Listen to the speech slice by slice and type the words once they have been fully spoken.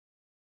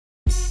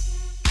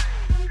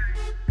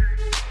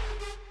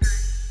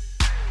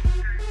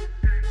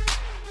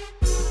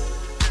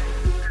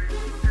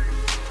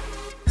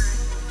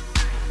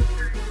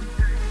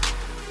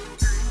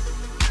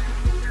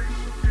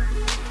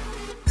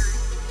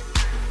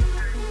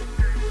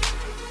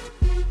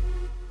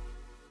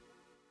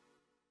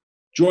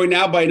Joined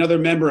now by another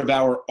member of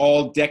our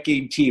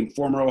all-decade team,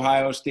 former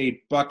Ohio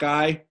State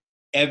Buckeye,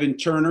 Evan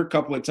Turner, a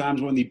couple of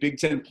times won the Big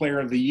Ten Player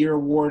of the Year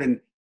award. And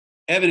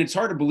Evan, it's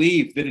hard to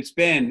believe that it's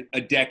been a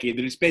decade,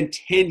 that it's been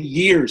 10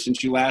 years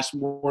since you last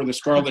wore the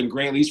scarlet and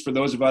gray, at least for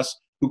those of us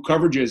who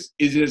coverages.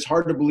 Is it as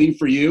hard to believe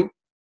for you?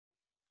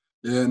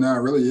 Yeah, no, it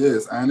really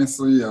is.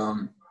 Honestly,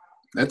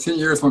 that 10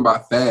 years went by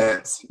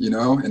fast,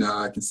 and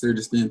I consider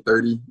just being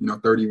 30,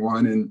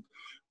 31, and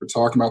we're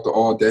talking about the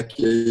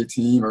all-decade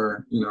team,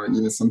 or,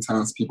 even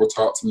sometimes people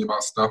talk to me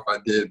about stuff I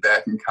did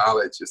back in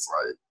college. It's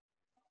like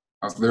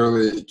I was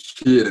literally a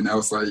kid, and that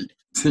was like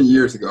 10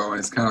 years ago, and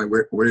it's kind of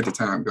like, where did the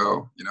time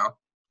go, So.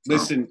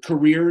 Listen,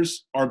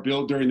 careers are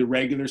built during the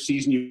regular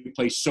season. You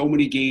play so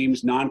many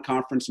games,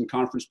 non-conference and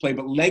conference play,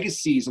 but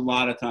legacies a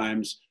lot of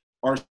times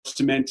are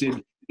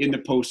cemented in the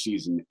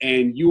postseason.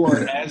 And you are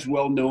as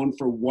well known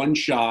for one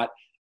shot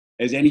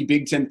as any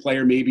Big Ten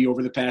player maybe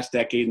over the past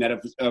decade, and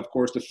that, of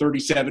course, the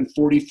 37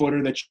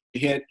 40-footer that you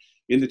hit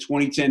in the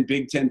 2010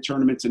 Big Ten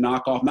tournament to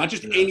knock off not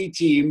just any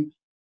team,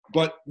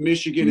 but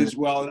Michigan as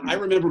well. And I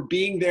remember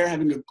being there,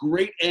 having a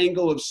great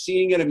angle of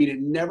seeing it. I mean,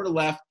 it never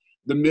left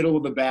the middle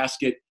of the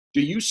basket. Do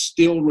you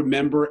still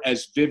remember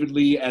as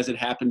vividly as it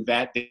happened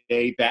that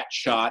day, that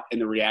shot,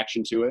 and the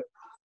reaction to it?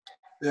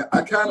 Yeah,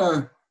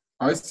 I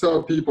always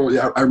tell people,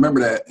 I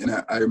remember that,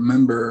 and I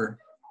remember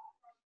 –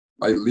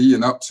 like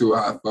leading up to it,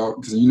 I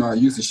thought, because, I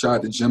used to shot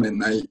at the gym at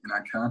night, and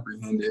I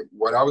comprehended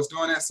what I was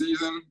doing that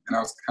season. And I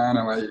was kind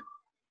of like,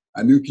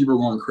 I knew people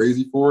were going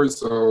crazy for it.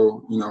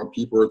 So,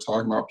 people were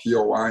talking about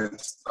POI and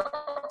stuff.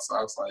 So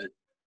I was like,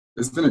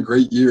 it's been a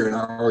great year. And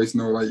I always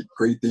know like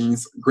great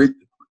things, great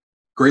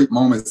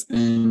moments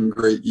in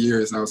great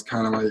years. And I was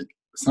kind of like,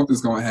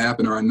 something's going to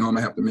happen, or I know I'm going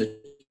to have to make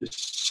a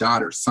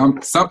shot, or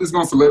something's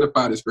going to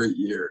solidify this great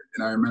year.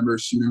 And I remember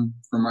shooting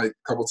from like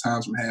a couple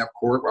times from half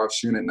court while I was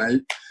shooting at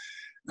night.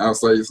 I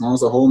was like, as long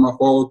as I hold my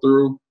follow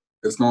through,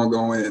 it's gonna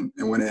go in.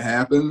 And when it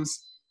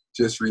happens,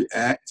 just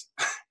react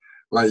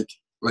like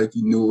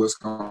you knew it was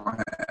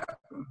gonna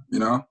happen,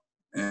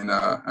 And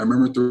I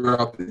remember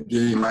throughout the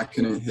game, I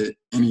couldn't hit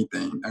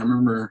anything. I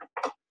remember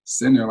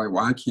sitting there like,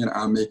 why can't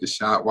I make a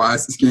shot? Why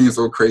is this game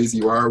so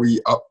crazy? Why are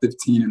we up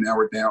 15 and now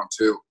we're down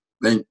 2?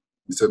 Then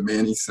you said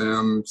Manny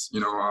Sims,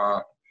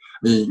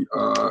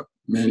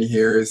 Manny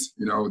Harris,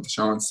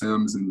 Deshaun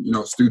Sims,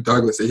 and Stu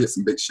Douglas. They hit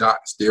some big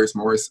shots. Darius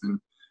Morris and.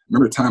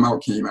 Remember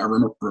timeout came, I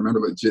remember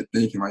legit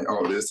thinking like,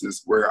 oh, this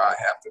is where I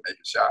have to make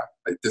a shot.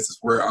 Like, this is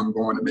where I'm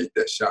going to make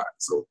that shot.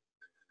 So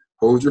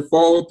hold your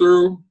follow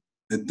through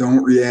and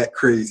don't react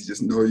crazy.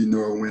 Just know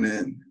it went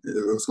in.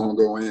 It was going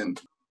to go in.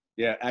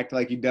 Yeah, act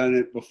like you've done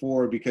it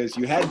before, because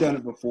you had done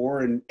it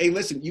before. And, hey,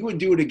 listen, you would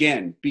do it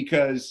again,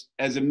 because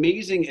as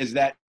amazing as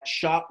that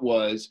shot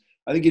was,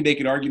 I think you'd make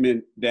an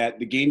argument that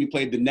the game you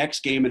played the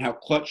next game and how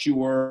clutch you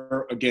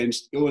were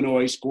against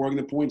Illinois, scoring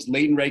the points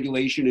late in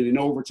regulation and in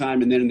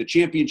overtime, and then in the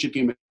championship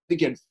game, I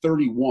think you had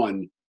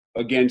 31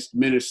 against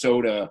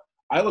Minnesota.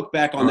 I look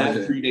back on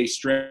that 3-day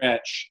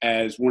stretch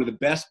as one of the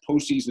best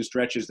postseason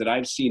stretches that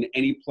I've seen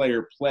any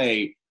player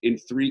play in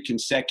 3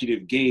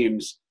 consecutive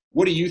games.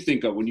 What do you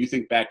think of when you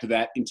think back to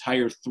that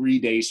entire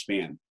 3-day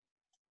span?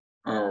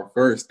 Oh,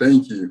 first,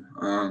 thank you.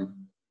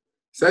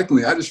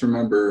 Secondly, I just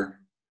remember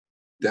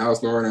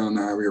Dallas Lauderdale and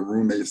I, we were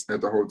roommates at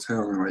the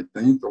hotel, and like,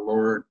 thank the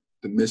Lord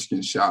the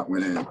Michigan shot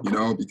went in,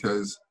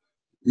 because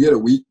we had a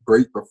week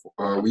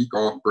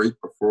off break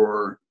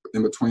before,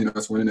 in between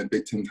us winning the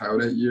Big Ten title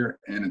that year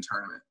and a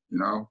tournament,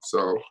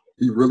 So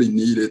we really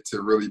needed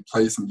to really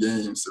play some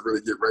games to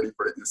really get ready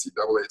for the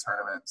NCAA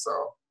tournament. So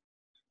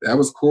that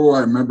was cool.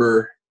 I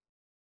remember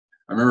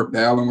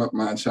battling with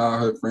my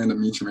childhood friend,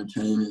 Dimitri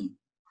McCamey.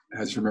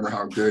 I just remember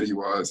how good he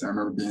was. I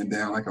remember being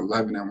down like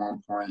 11 at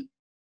one point,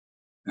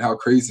 and how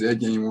crazy that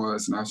game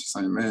was. And I was just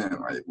like, man,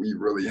 like, we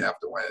really have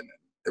to win. And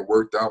it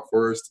worked out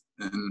for us.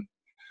 And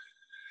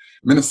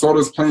Minnesota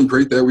was playing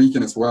great that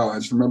weekend as well. I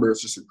just remember it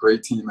was just a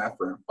great team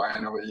effort. And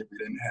finally, we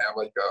didn't have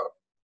like a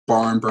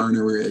barn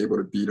burner. We were able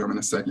to beat them in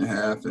the second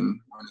half and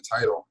win the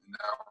title. And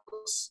that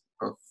was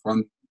a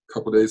fun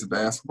couple of days of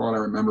basketball. I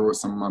remember with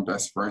some of my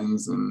best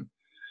friends. And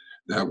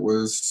that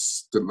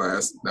was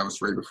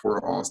right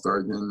before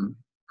All-Star, getting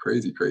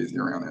crazy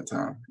around that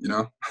time,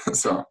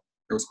 So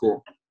it was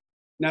cool.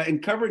 Now, in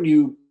covering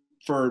you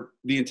for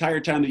the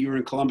entire time that you were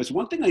in Columbus,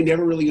 one thing I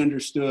never really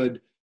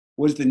understood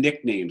was the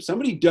nickname.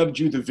 Somebody dubbed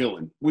you the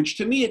villain, which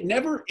to me, it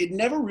never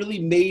really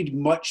made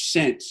much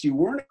sense. You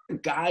weren't a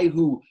guy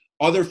who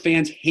other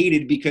fans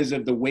hated because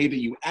of the way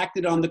that you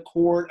acted on the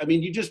court. I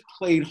mean, you just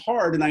played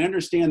hard, and I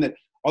understand that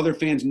other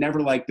fans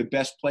never liked the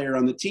best player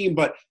on the team,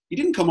 but you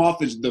didn't come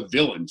off as the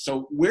villain.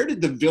 So where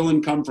did the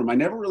villain come from? I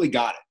never really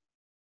got it.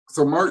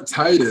 So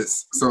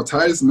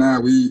Titus and I,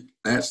 we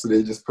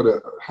actually just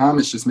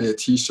Homage just made a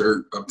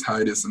T-shirt of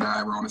Titus and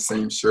I. We're on the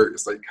same shirt.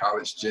 It's like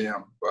College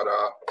Jam. But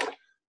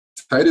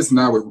Titus and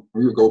I,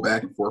 we would go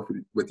back and forth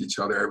with each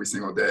other every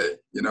single day,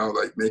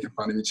 like making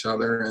fun of each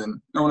other.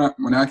 And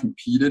when I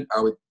competed,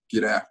 I would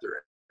get after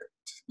it,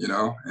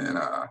 And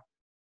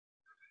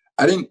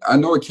I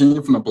know it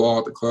came from the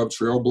blog, the Club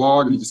Trail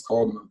blog, and he just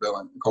called me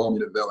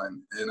the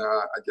villain. And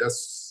I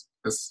guess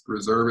as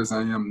reserved as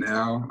I am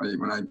now, like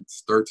when I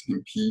start to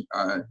compete,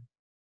 I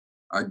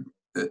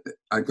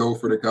go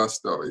for the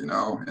gusto, you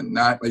know, and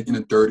not like in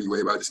a dirty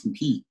way, but I just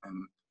compete.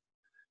 And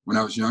when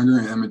I was younger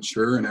and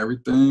immature and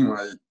everything,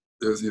 like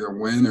it was either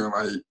win or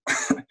like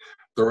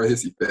throw a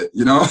hissy fit,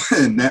 you know,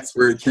 and that's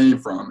where it came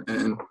from.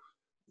 And,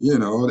 you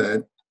know,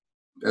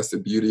 that's the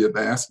beauty of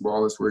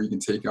basketball, is where you can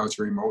take out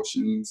your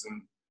emotions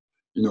and,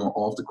 you know,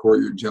 off the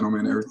court, you're a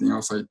gentleman, everything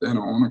else like that. And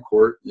on the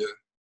court, you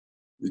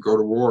go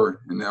to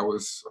war. And that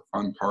was a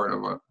fun part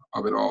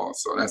of it all.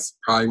 So that's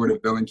probably where the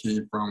villain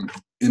came from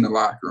in the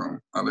locker room.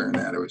 Other than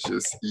that, it was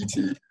just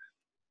E.T.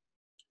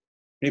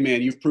 Hey,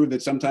 man, you've proved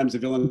that sometimes the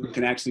villain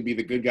can actually be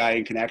the good guy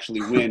and can actually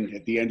win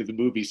at the end of the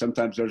movie.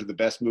 Sometimes those are the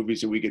best movies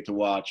that we get to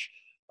watch.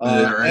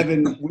 Yeah, right.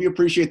 Evan, we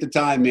appreciate the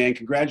time, man.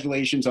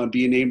 Congratulations on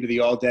being named to the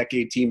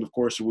All-Decade team. Of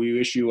course, we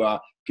wish you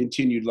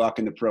continued luck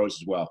in the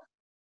pros as well.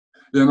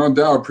 Yeah, no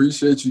doubt.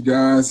 Appreciate you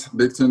guys.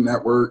 Big Ten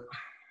Network.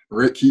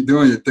 Rick, keep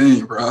doing your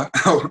thing, bro.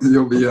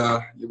 You'll be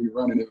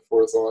running it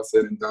before it's all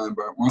said and done.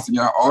 But once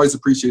again, I always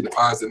appreciate the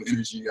positive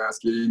energy you guys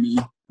gave me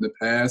in the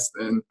past,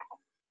 and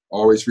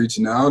always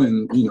reaching out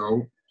and, you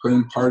know,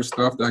 putting part of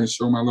stuff that I can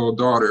show my little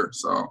daughter.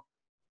 So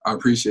I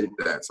appreciate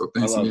that. So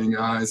thanks again,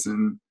 guys.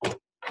 And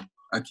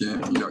I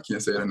can't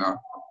say it enough.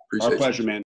 Appreciate it. Our pleasure, man.